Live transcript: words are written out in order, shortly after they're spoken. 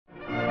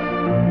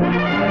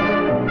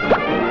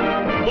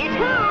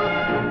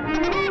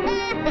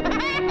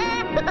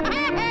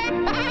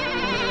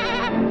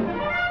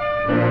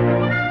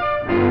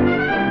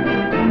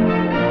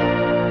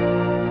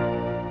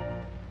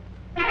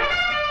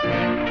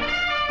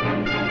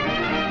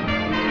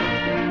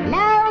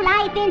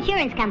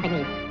Insurance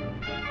Company.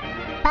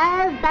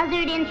 Buzz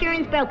Buzzard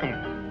Insurance Broker.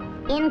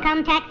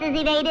 Income taxes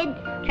evaded,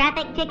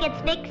 traffic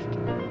tickets fixed.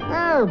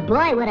 Oh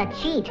boy, what a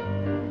cheat.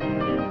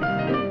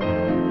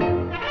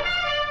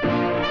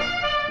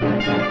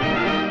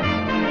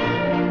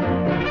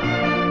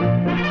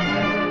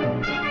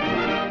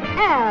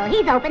 Oh,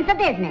 he's open for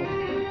business.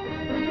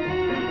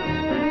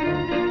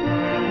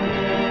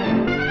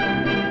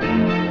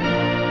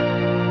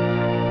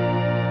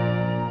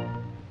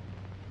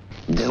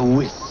 The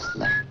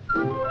Whistler.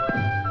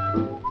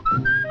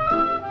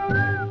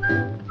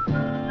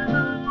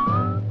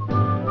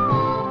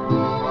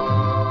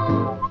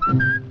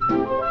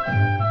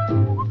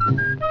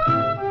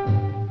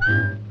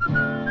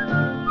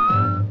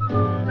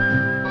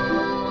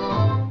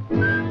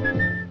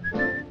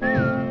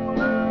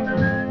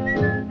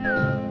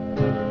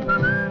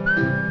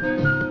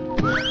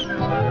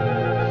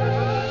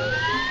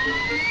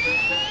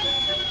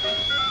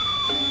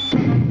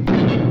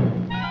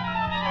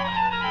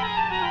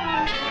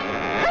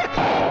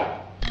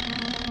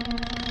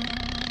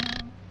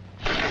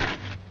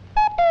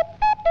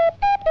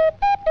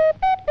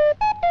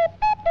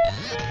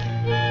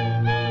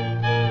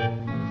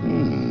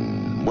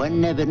 One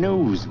never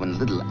knows when a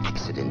little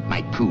accident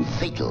might prove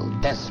fatal,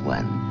 does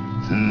one?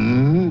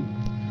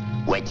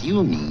 What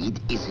you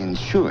need is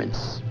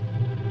insurance.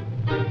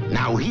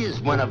 Now here's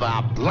one of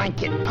our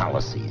blanket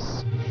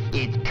policies.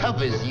 It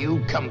covers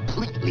you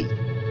completely.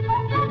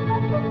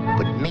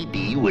 But maybe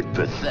you would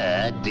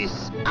prefer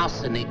this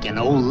arsenic and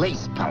old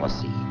lace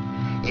policy.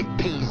 It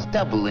pays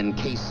double in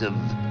case of,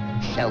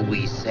 shall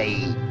we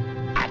say,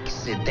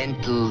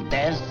 accidental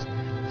death?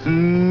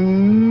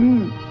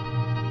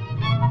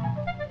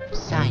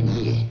 Sign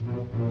here.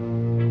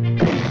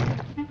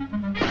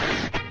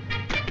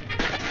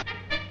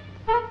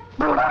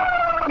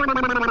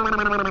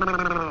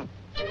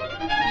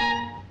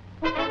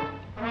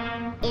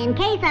 In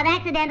case of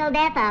accidental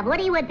death of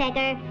Woody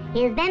Woodpecker,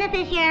 his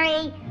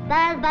beneficiary,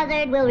 Buzz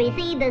Buzzard, will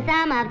receive the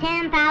sum of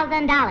 $10,000.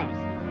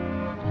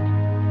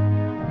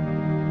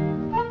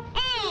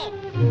 Hey!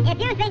 If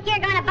you think you're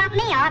going to bump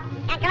me off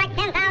and collect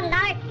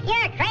 $10,000,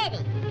 you're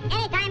crazy.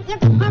 Anytime you get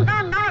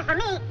 $10,000 from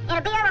me,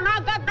 it'll be over my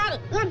dead body,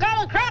 you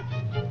dirty crook!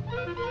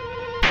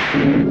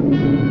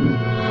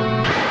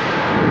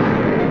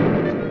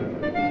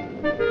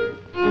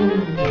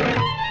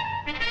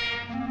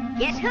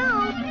 Guess who?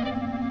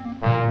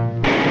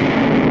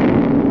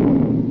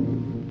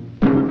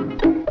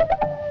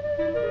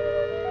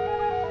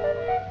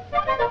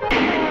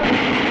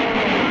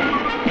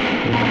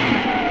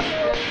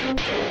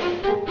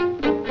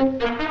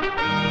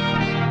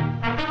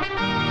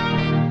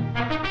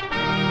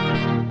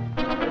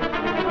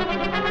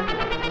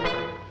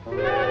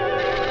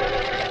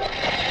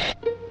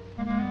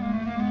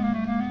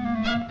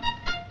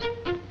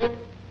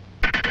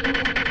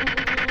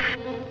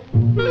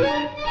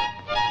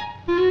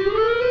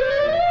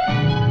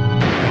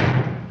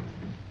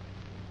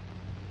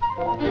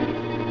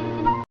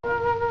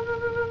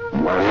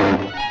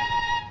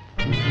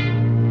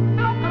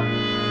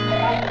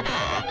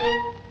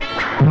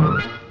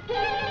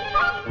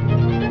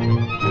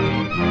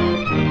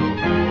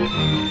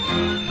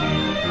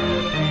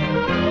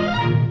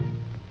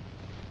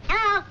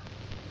 Hello?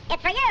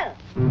 It's for you.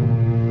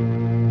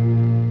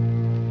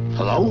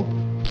 Hello?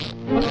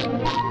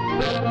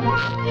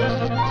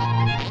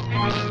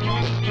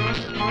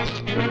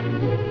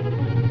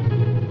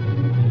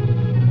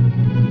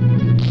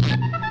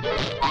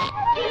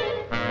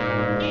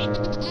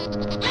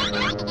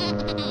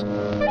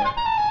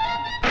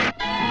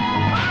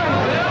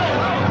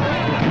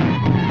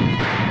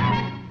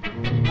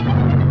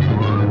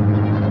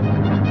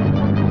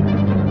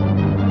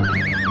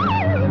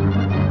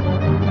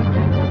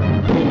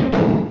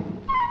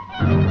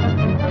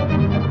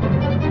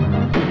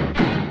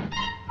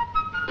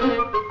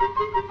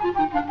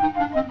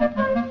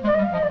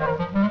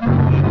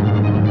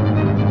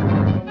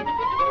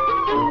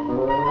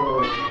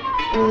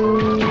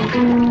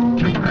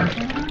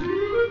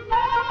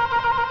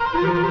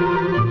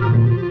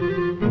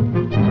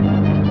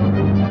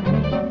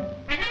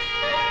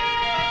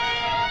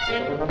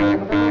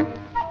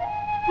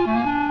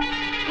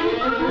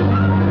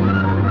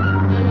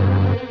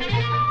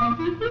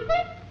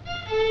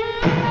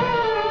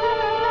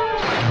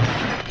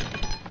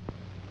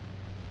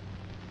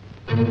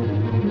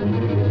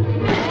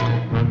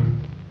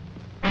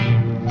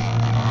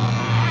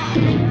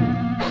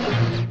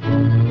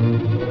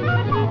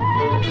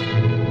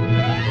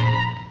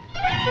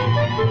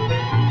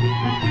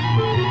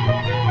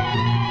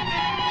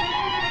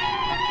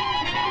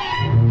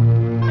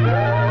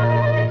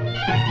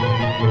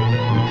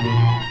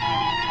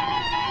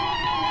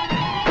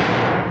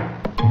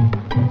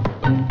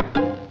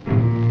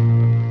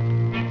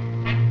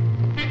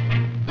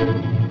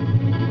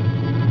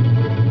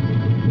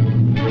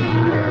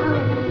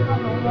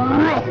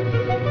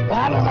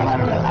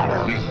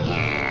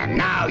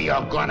 Now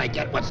you're gonna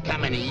get what's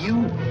coming to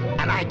you,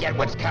 and I get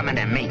what's coming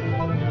to me.